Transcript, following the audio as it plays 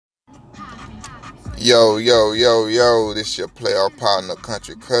Yo, yo, yo, yo, this your player partner,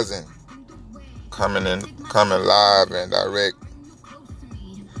 country cousin, coming live and direct,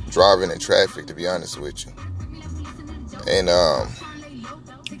 driving in traffic, to be honest with you. And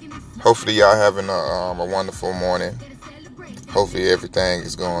hopefully y'all having a wonderful morning. Hopefully everything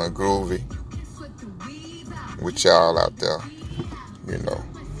is going groovy with y'all out there, you know.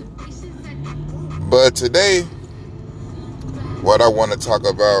 But today, what I want to talk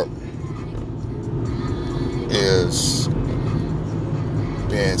about is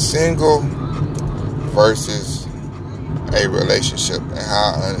being single versus a relationship and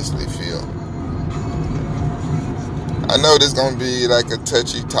how I honestly feel. I know this gonna be like a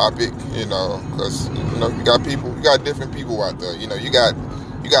touchy topic, because you got different people out there. You got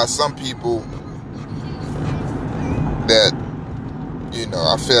some people that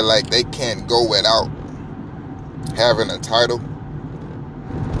I feel like they can't go without having a title.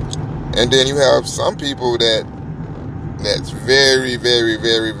 And then you have some people that's very, very,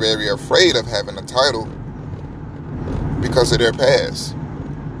 very, very afraid of having a title because of their past.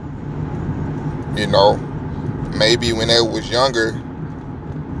 Maybe when they was younger,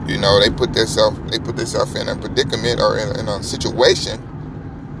 they put themselves in a predicament or in a situation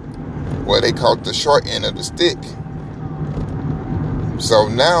where they caught the short end of the stick. So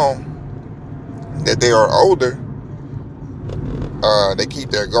now that they are older, they keep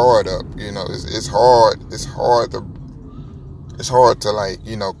their guard up. It's hard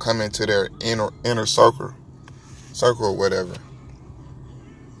to come into their inner circle or whatever.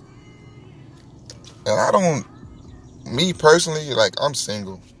 And me personally, I'm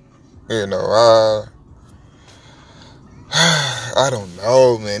single. I don't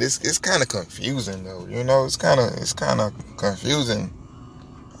know, man. It's kind of confusing though. It's kind of confusing.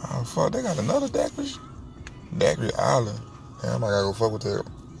 Oh fuck, they got another Daiquiri Island. Damn, I gotta go fuck with that.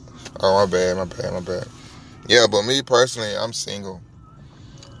 Oh, my bad. Yeah, but me personally, I'm single.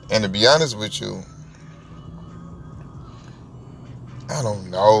 And to be honest with you, I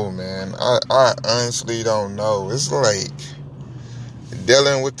don't know, man. I honestly don't know. It's like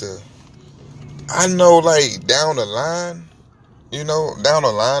dealing with I know, down the line,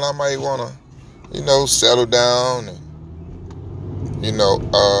 I might want to, settle down and,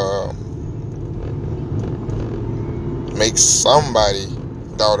 make somebody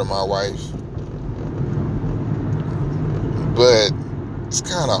daughter my wife. But it's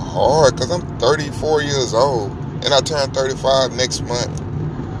kind of hard because I'm 34 years old and I turn 35 next month.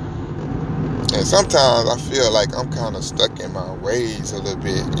 And sometimes I feel like I'm kind of stuck in my ways a little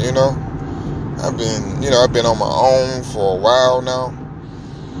bit, I've been on my own for a while now.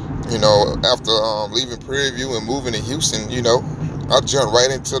 After leaving Prairie View and moving to Houston, I jumped right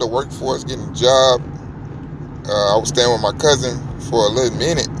into the workforce, getting a job. I was staying with my cousin for a little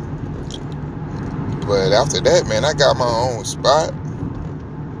minute. But after that, man, I got my own spot.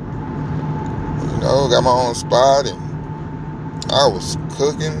 Got my own spot, and I was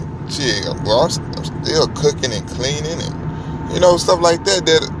cooking. Shit, well, I'm still cooking and cleaning and, stuff like that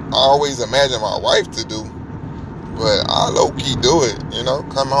I always imagine my wife to do. But I low-key do it,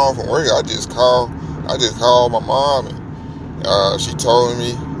 Come home from work, I just called my mom, and she told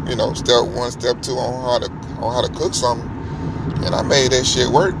me, step one, step two on how to cook something. And I made that shit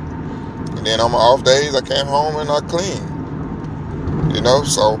work. And then on my off days, I came home and I cleaned.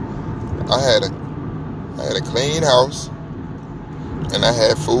 So I had a clean house, and I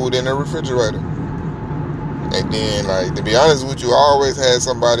had food in the refrigerator. And then, to be honest with you, I always had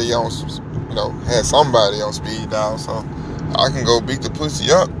somebody on speed dial, so I can go beat the pussy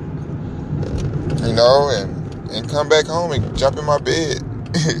up, and come back home and jump in my bed.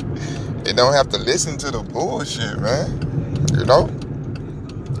 And don't have to listen to the bullshit, man.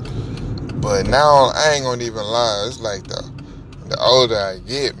 But now I ain't gonna even lie. It's like the older I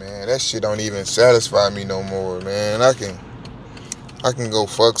get, man, that shit don't even satisfy me no more, man. I can go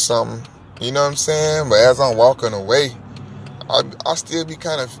fuck something, you know what I'm saying? But as I'm walking away, I still be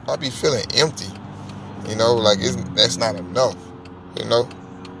I be feeling empty, that's not enough,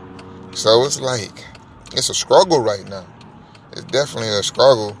 So it's a struggle right now. It's definitely a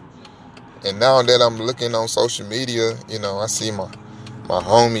struggle. And now that I'm looking on social media, I see my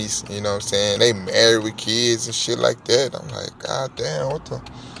homies, they married with kids and shit like that. I'm like, God damn,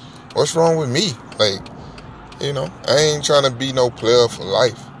 what's wrong with me? I ain't trying to be no player for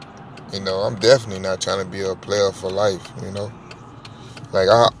life. I'm definitely not trying to be a player for life,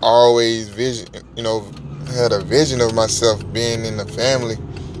 I always had a vision of myself being in the family,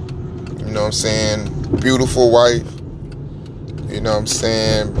 beautiful wife,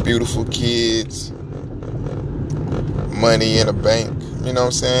 beautiful kids, money in the bank, you know what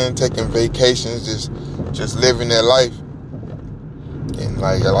I'm saying, taking vacations, just living their life. And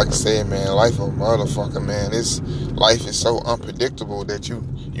like I said, man, life a motherfucker, man. Life is so unpredictable that you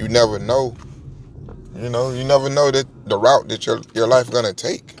never know. You know, you never know that the route that your life gonna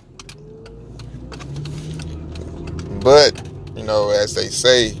take. But, you know, as they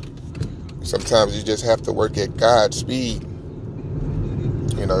say, sometimes you just have to work at God's speed.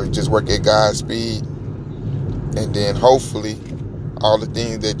 You know, you just work at God's speed, and then hopefully all the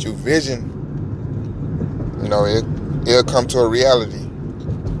things that you vision, you know, it'll come to a reality.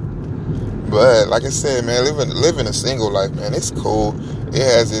 But like I said, man, living a single life, man, it's cool. It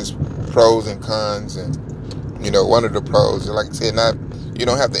has its pros and cons, and you know, one of the pros, like I said, you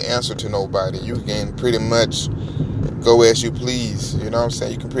don't have to answer to nobody. You can pretty much go as you please. You know what I'm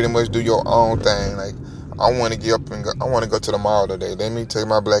saying? You can pretty much do your own thing. Like, I want to get up and I want to go to the mall today. Let me take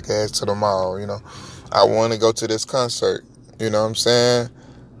my black ass to the mall. You know, I want to go to this concert. You know what I'm saying?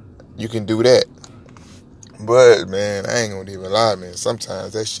 You can do that. But man, I ain't gonna even lie, man.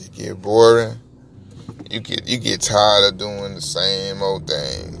 Sometimes that shit get boring. You get tired of doing the same old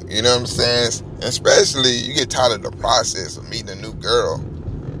thing. You know what I'm saying? Especially you get tired of the process of meeting a new girl.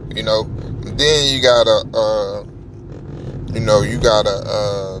 You know, then you gotta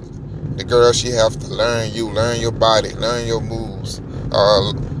the girl, she have to learn you, learn your body, learn your moves,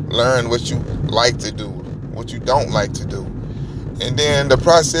 learn what you like to do, what you don't like to do. And then the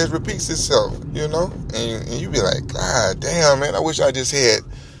process repeats itself, you know? And you be like, God damn, man, I wish I just had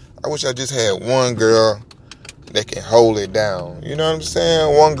one girl that can hold it down. You know what I'm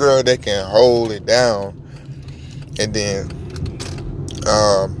saying? One girl that can hold it down. And then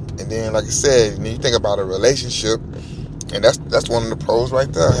like I said, you think about a relationship, and that's one of the pros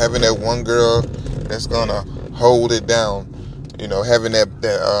right there. Having that one girl that's gonna hold it down. You know, having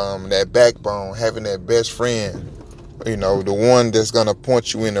that backbone, having that best friend. You know, the one that's gonna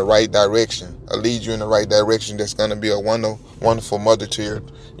point you in the right direction, or lead you in the right direction. That's gonna be a wonderful mother to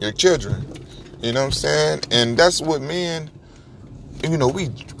your children. You know what I'm saying? And that's what men, you know, we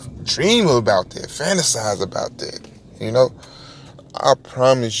dream about that, fantasize about that. You know, I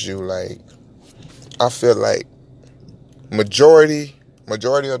promise you, like, I feel like majority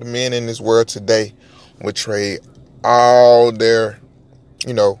of the men in this world today would trade all their,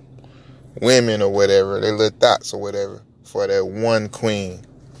 you know, women or whatever, their little thoughts or whatever, for that one queen.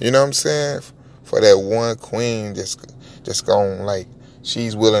 You know what I'm saying? For that one queen just going, like,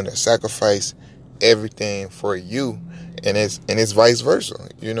 she's willing to sacrifice everything for you, and it's vice versa.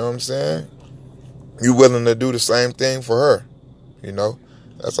 You know what I'm saying? You willing to do the same thing for her. You know?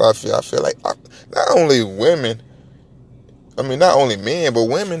 That's how I feel. I feel like not only men, but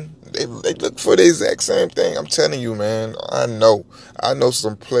women, they look for the exact same thing. I'm telling you, man. I know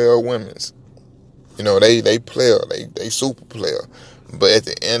some player women's. You know, they player, they super player. But at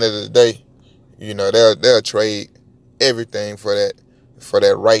the end of the day, you know, they'll trade everything for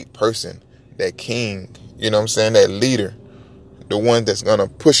that right person, that king. You know what I'm saying? That leader, the one that's gonna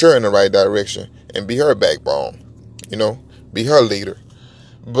push her in the right direction and be her backbone. You know, be her leader.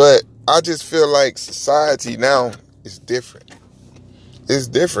 But I just feel like society now is different. It's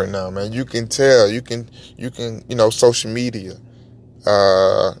different now, man. You can tell. You can, you know, social media,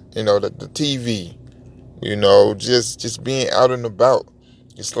 you know, the TV, you know, just being out and about.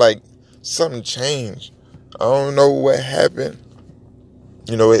 It's like something changed. I don't know what happened.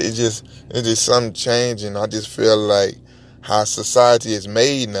 You know, it just something changed, and I just feel like how society is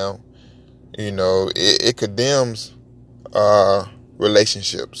made now, you know, it condemns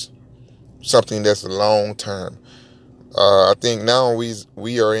relationships, something that's long term. I think now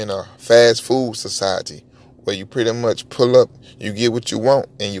we are in a fast food society where you pretty much pull up, you get what you want,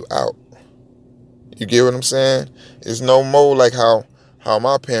 and you out. You get what I'm saying? It's no more like how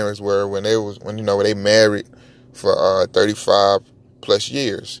my parents were when they married for 35 plus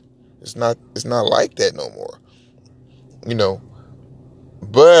years. It's not like that no more. You know,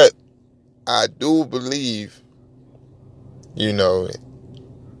 but I do believe, you know,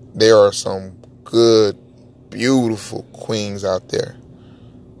 there are some good, beautiful queens out there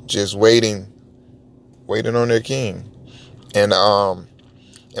just waiting on their king. And I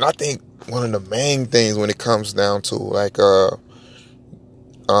think one of the main things when it comes down to like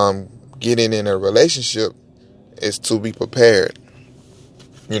getting in a relationship is to be prepared.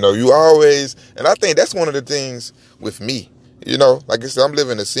 You know, you always, and I think that's one of the things with me. You know, like I said, I'm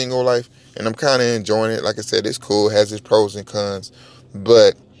living a single life and I'm kind of enjoying it. Like I said, it's cool, it has its pros and cons,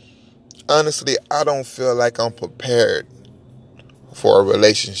 but honestly, I don't feel like I'm prepared for a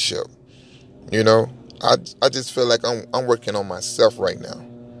relationship. You know, I just feel like I'm working on myself right now,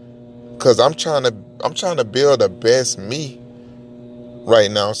 cause I'm trying to build the best me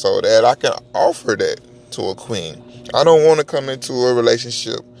right now so that I can offer that to a queen. I don't want to come into a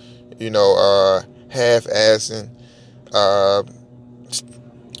relationship, half-assing. Uh,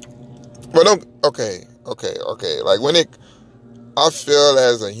 but don't, okay. Like I feel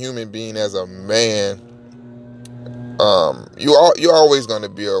as a human being, as a man, you're always gonna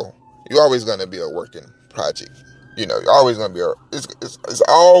be a working project. You're always gonna be it's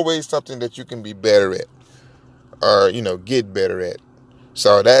always something that you can be better at, or get better at.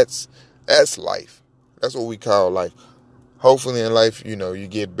 So that's life. That's what we call life. Hopefully in life, you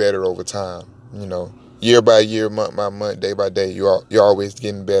get better over time. Year by year, month by month, day by day, you're always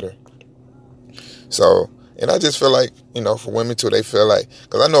getting better. So, and I just feel like, for women too, they feel like,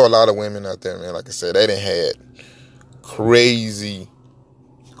 because I know a lot of women out there, man, like I said, they done had crazy,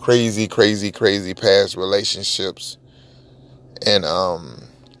 crazy, crazy, crazy past relationships, and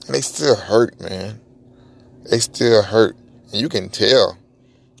they still hurt, man. They still hurt, and you can tell.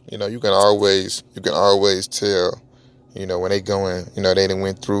 You can always tell. When they going, they done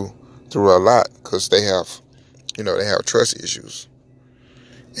went through a lot, because they have trust issues,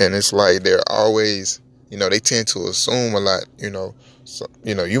 and it's like they're always, they tend to assume a lot. So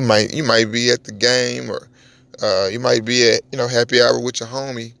you might be at the game, or you might be at happy hour with your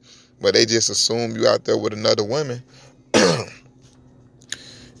homie, but they just assume you out there with another woman, and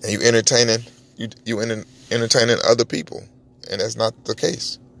you entertaining other people, and that's not the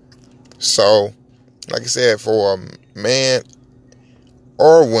case. So, like I said, for a man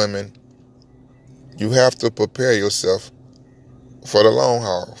or woman, you have to prepare yourself for the long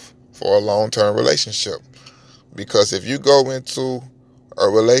haul, for a long-term relationship. Because if you go into a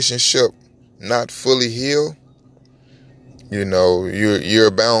relationship not fully healed,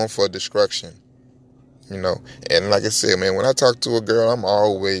 you're bound for destruction. And like I said, man, when I talk to a girl, I'm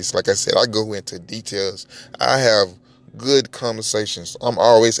always, like I said, I go into details. I have good conversations. I'm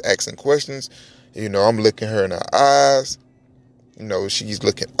always asking questions. I'm looking her in her eyes. She's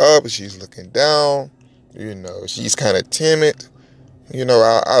looking up, she's looking down. She's kind of timid.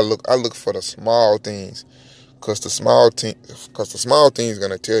 I look for the small things, cause the small things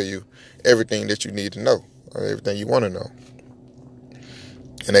gonna tell you everything that you need to know, or everything you want to know.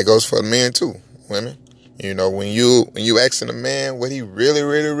 And that goes for men too, women. When you asking a man what he really,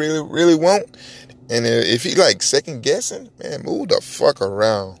 really, really, really want, and if he like second guessing, man, move the fuck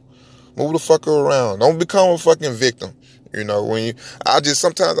around. Move the fuck around. Don't become a fucking victim.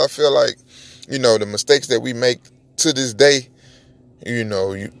 Sometimes I feel like, the mistakes that we make to this day, you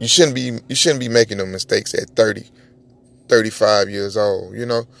shouldn't be making them mistakes at 30, 35 years old.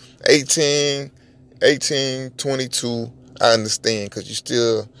 18, 22, I understand, because you're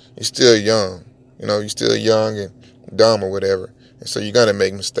still young. You're still young and dumb or whatever. And so you're going to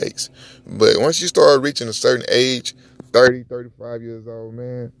make mistakes. But once you start reaching a certain age, 30, 35 years old,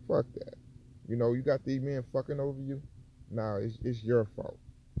 man, fuck that. You got these men fucking over you. Nah, it's your fault.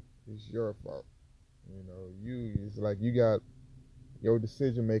 It's your fault. It's like your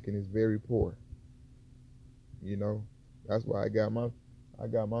decision making is very poor. That's why I got my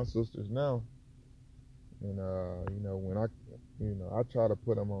sisters now. And when I try to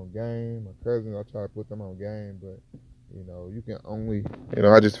put them on game. My cousins, I try to put them on game, but you can only,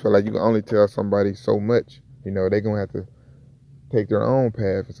 I just feel like you can only tell somebody so much. They're gonna have to take their own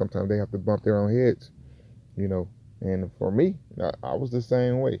path, and sometimes they have to bump their own heads. And for me, I was the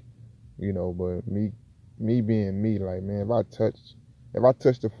same way. But me being me, like, man, if I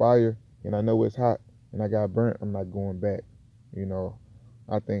touch the fire and I know it's hot and I got burnt, I'm not going back.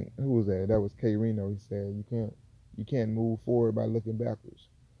 I think, who was that? That was K Reno. He said you can't move forward by looking backwards.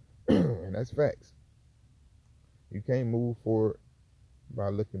 And that's facts. You can't move forward by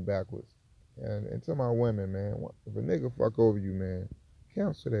looking backwards. And to my women, man, if a nigga fuck over you, man,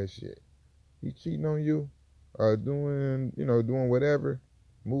 cancel that shit. He cheating on you, doing whatever,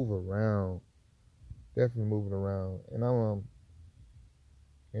 move around. Definitely moving around. And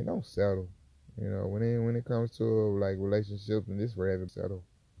don't settle. When it comes to like relationships and this forever, settle.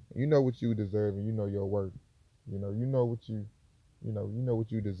 You know what you deserve, and you know your worth. You know what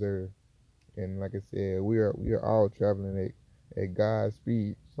you deserve. And like I said, we are all traveling at God's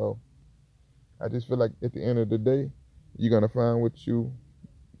speed. So I just feel like at the end of the day, you're gonna find what you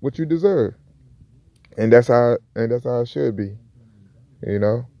deserve, and that's how it should be.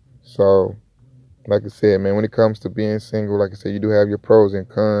 So, like I said, man, when it comes to being single, like I said, you do have your pros and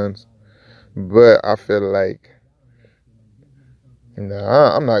cons, but I feel like,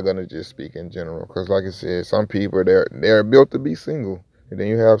 I'm not gonna just speak in general, because like I said, some people they're built to be single, and then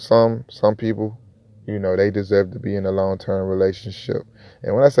you have some people, they deserve to be in a long-term relationship.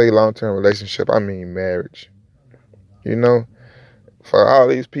 And when I say long-term relationship, I mean marriage. For all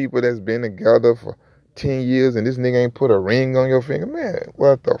these people that's been together for 10 years and this nigga ain't put a ring on your finger, man,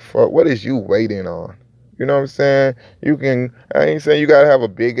 what the fuck? What is you waiting on? You know what I'm saying? I ain't saying you gotta have a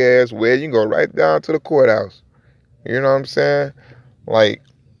big ass wedding. You can go right down to the courthouse. You know what I'm saying? Like,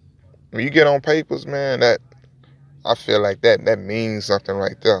 when you get on papers, man, I feel like that means something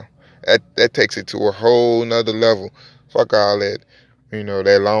right there. That takes it to a whole nother level. Fuck all that,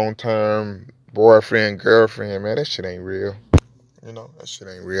 that long term boyfriend, girlfriend, man, that shit ain't real. That shit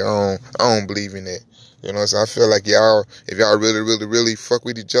ain't real. I don't believe in that. So I feel like if y'all really, really, really fuck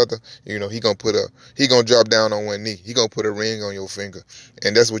with each other, he gonna drop down on one knee. He gonna put a ring on your finger.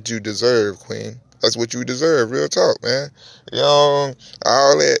 And that's what you deserve, Queen. That's what you deserve. Real talk, man. All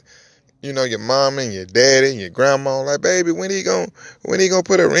that, your mom and your daddy and your grandma, like, baby, when he gonna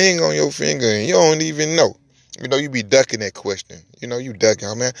put a ring on your finger and you don't even know. You be ducking that question. You ducking,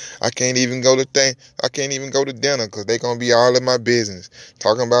 oh, man. I can't even go to dinner because they gonna be all in my business.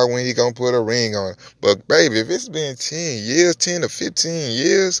 Talking about when he gonna put a ring on it. But baby, if it's been 10 to 15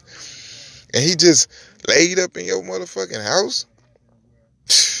 years, and he just laid up in your motherfucking house,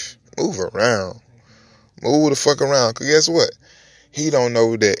 move around. Move the fuck around. Cause guess what? He don't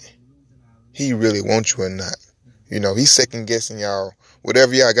know that he really wants you or not. He's second guessing y'all.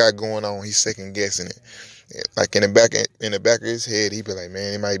 Whatever y'all got going on, he's second guessing it. Like in the back of his head, he be like,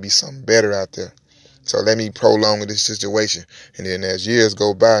 man, it might be something better out there. So let me prolong this situation. And then as years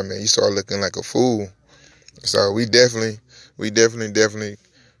go by, man, you start looking like a fool. So we definitely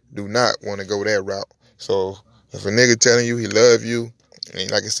do not want to go that route. So if a nigga telling you he love you,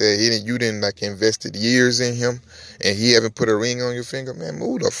 and like I said, you didn't like invested years in him, and he haven't put a ring on your finger, man,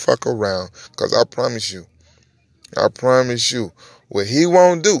 move the fuck around. Cause I promise you, what he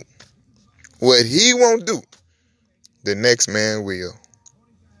won't do, the next man will.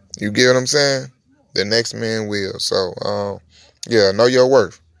 You get what I'm saying? The next man will. So, yeah, know your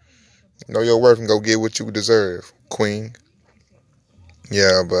worth. Know your worth and go get what you deserve, Queen.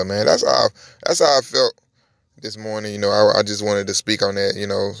 Yeah, but man, that's how I felt this morning. I just wanted to speak on that.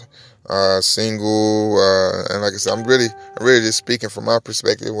 Single, and like I said, I'm really just speaking from my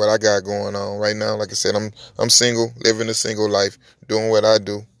perspective, what I got going on right now. Like I said, I'm single, living a single life, doing what I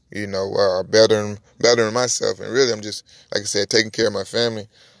do. Bettering myself, and really, I'm just, like I said, taking care of my family.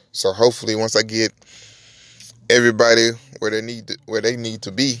 So hopefully, once I get everybody where they need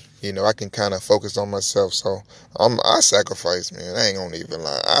to be, I can kind of focus on myself. So I sacrifice, man. I ain't gonna even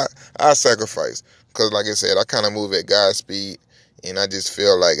lie. I sacrifice because, like I said, I kind of move at God's speed, and I just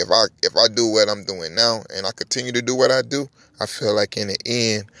feel like if I do what I'm doing now and I continue to do what I do, I feel like in the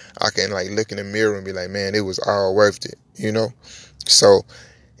end I can like look in the mirror and be like, man, it was all worth it. So,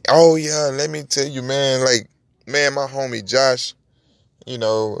 oh yeah, let me tell you, man. Like, man, my homie Josh.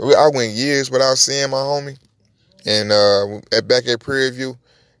 I went years without seeing my homie. And back at Prairie View,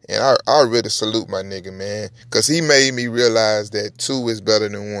 and I really salute my nigga, man, because he made me realize that two is better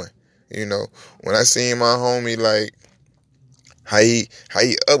than one. When I seen my homie, like, how he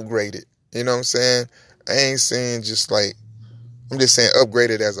upgraded, you know what I'm saying? I ain't saying I'm just saying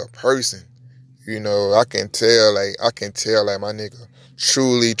upgraded as a person. I can tell like my nigga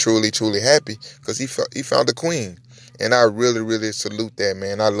truly, truly, truly happy because he found the queen. And I really, really salute that,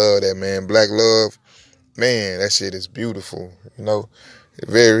 man. I love that, man. Black love. Man, that shit is beautiful,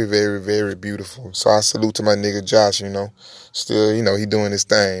 very, very, very beautiful. So I salute to my nigga Josh, still, he doing his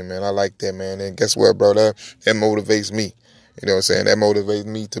thing, man. I like that, man. And guess what, bro? That motivates me. You know what I'm saying? That motivates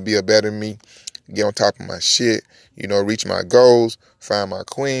me to be a better me, get on top of my shit, reach my goals, find my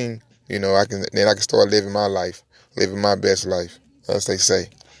queen. I can start living my life, living my best life, as they say.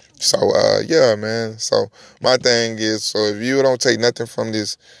 So, yeah, man. So my thing is, so if you don't take nothing from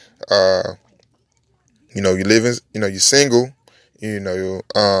this, you living, you're single,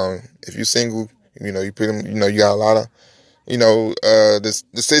 if you're single, you pretty, you got a lot of, the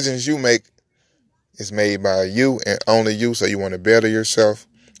decisions you make is made by you and only you. So you want to better yourself.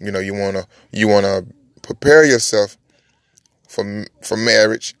 You want to prepare yourself for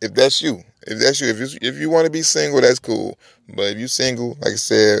marriage. If that's you, if you want to be single, that's cool. But if you're single, like I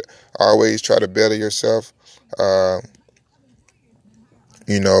said, always try to better yourself.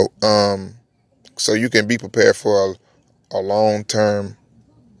 So you can be prepared for a long-term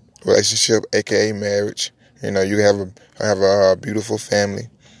relationship, aka marriage. You have a beautiful family.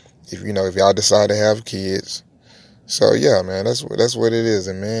 If y'all decide to have kids. So yeah, man, that's what it is.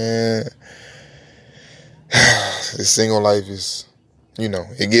 And man, this single life is,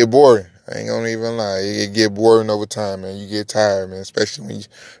 it get boring. I ain't gonna even lie. It get boring over time, man. You get tired, man. Especially when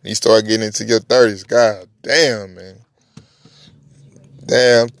you start getting into your 30s. God damn, man.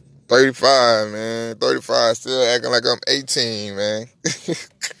 Damn, 35, man. 35, still acting like I'm 18, man.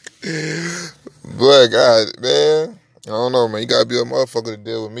 But God, man, I don't know, man. You gotta be a motherfucker to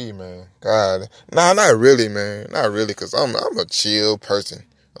deal with me, man. God, nah, not really, man. Not really, cause I'm a chill person.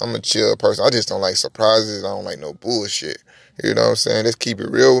 I'm a chill person. I just don't like surprises. I don't like no bullshit. You know what I'm saying? Just keep it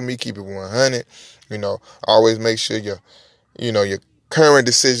real with me. Keep it 100. You know, always make sure your current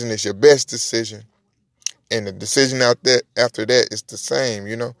decision is your best decision. And the decision after that is the same,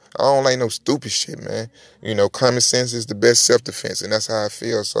 you know. I don't like no stupid shit, man. You know, common sense is the best self-defense, and that's how I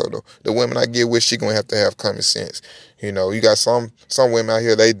feel. So the women I get with, she gonna have to have common sense. You know, you got some women out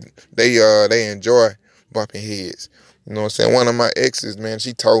here, they enjoy bumping heads. You know what I'm saying? One of my exes, man,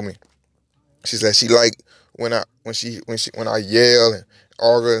 she told me, she said she like when I yell and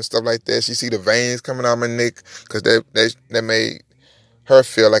argue and stuff like that. She see the veins coming out my neck, cause that made her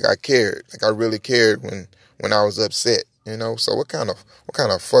feel like I cared, like I really cared when I was upset, you know. So what kind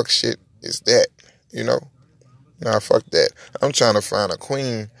of fuck shit is that, you know? Nah, fuck that. I'm trying to find a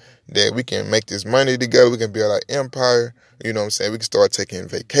queen that we can make this money together. We can build our empire. You know what I'm saying? We can start taking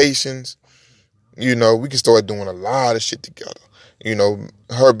vacations. You know, we can start doing a lot of shit together. You know,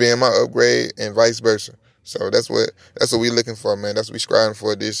 her being my upgrade and vice versa. So that's what we looking for, man. That's what we striving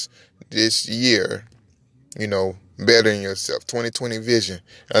for this year. You know, bettering yourself. 2020 vision.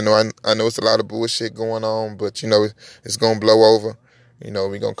 I know it's a lot of bullshit going on, but you know it's gonna blow over. You know,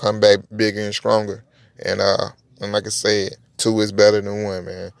 we're gonna come back bigger and stronger. And like I said, two is better than one,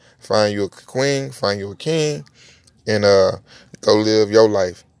 man. Find you a queen, find you a king, and go live your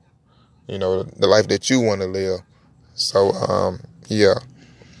life. You know, the life that you want to live. So yeah.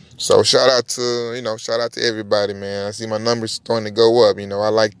 So shout out to everybody, man. I see my numbers starting to go up. You know, I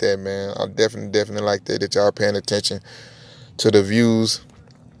like that, man. I definitely like that y'all paying attention to the views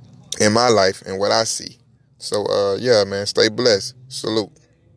in my life and what I see. So yeah, man, stay blessed. Salute.